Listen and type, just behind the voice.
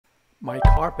My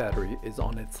car battery is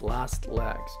on its last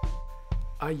legs.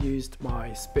 I used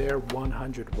my spare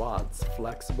 100 watts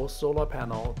flexible solar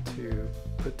panel to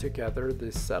put together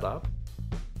this setup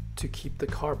to keep the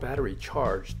car battery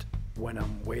charged when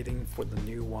I'm waiting for the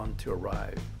new one to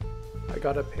arrive. I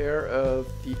got a pair of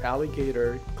the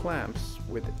alligator clamps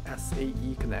with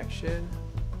SAE connection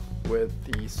with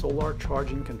the solar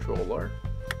charging controller.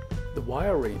 The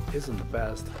wiring isn't the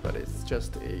best, but it's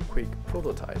just a quick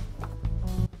prototype.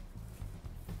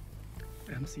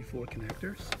 MC4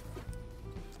 connectors.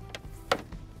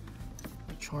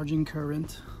 The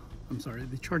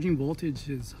charging voltage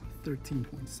is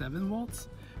 13.7 volts,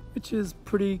 which is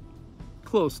pretty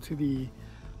close to the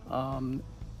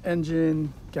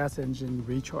gas engine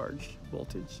recharge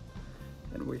voltage.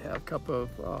 And we have a couple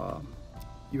of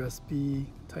USB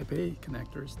Type A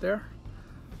connectors there.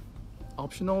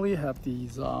 Optionally have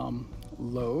these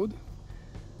load.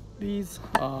 These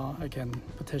I can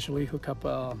potentially hook up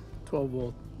a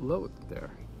 12-volt load there.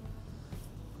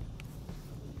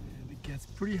 And it gets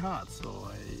pretty hot, so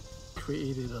I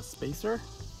created a spacer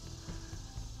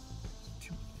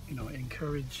to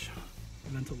encourage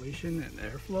ventilation and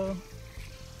airflow.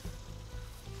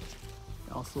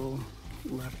 I also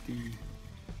left the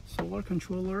solar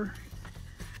controller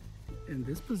in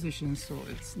this position so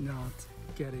it's not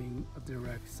getting a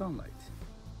direct sunlight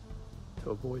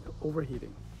to avoid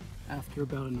overheating. After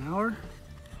about an hour,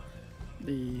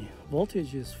 the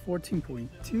voltage is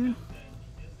 14.2.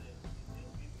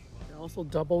 I also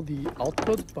doubled the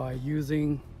output by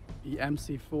using the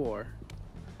MC4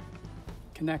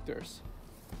 connectors.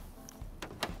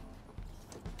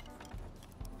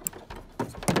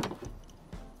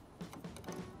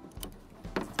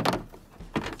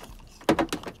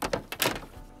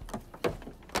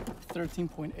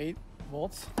 .8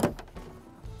 volts.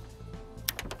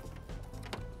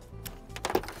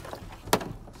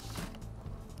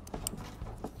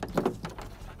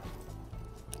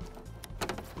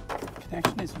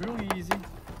 Connection is really easy.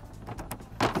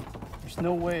 There's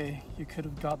no way you could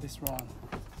have got this wrong.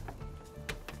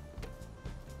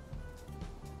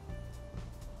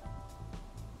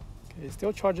 Okay, it's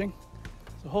still charging.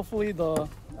 So hopefully the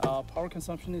power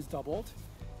consumption is doubled.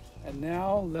 And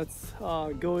now let's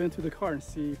go into the car and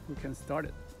see if we can start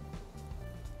it.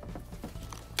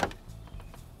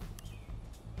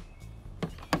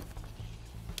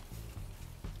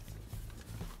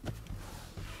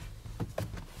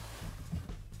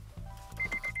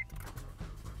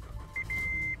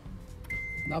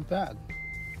 Not bad.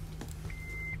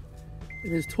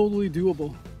 It is totally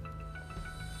doable.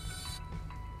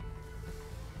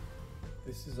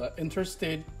 This is an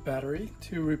interstate battery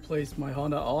to replace my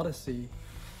Honda Odyssey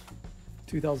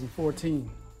 2014.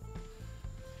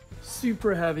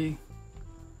 Super heavy.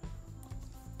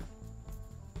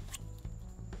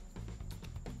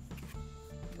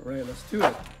 All right, let's do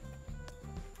it.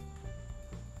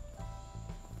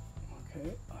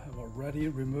 Okay, I have already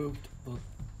removed the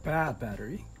bad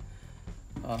battery,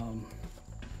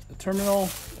 the terminal,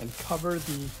 and cover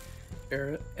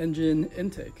the engine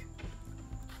intake.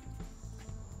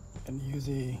 And use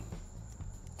a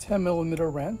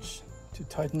 10mm wrench to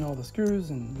tighten all the screws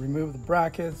and remove the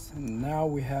brackets. And now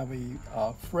we have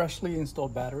a freshly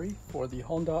installed battery for the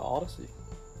Honda Odyssey.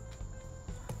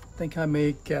 I think I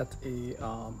may get a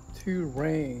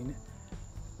 2-rain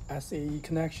SAE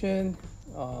connection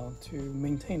to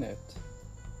maintain it.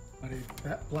 Got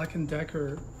a Black &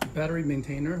 Decker battery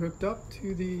maintainer hooked up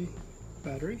to the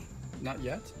battery. Not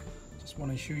yet. Just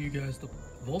want to show you guys the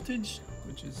voltage,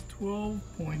 which is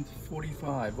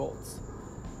 12.45 volts.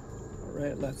 All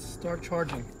right, let's start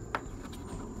charging.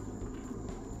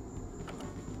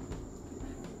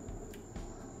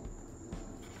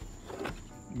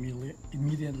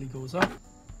 Immediately goes up.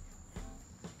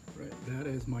 Right, that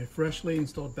is my freshly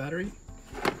installed battery.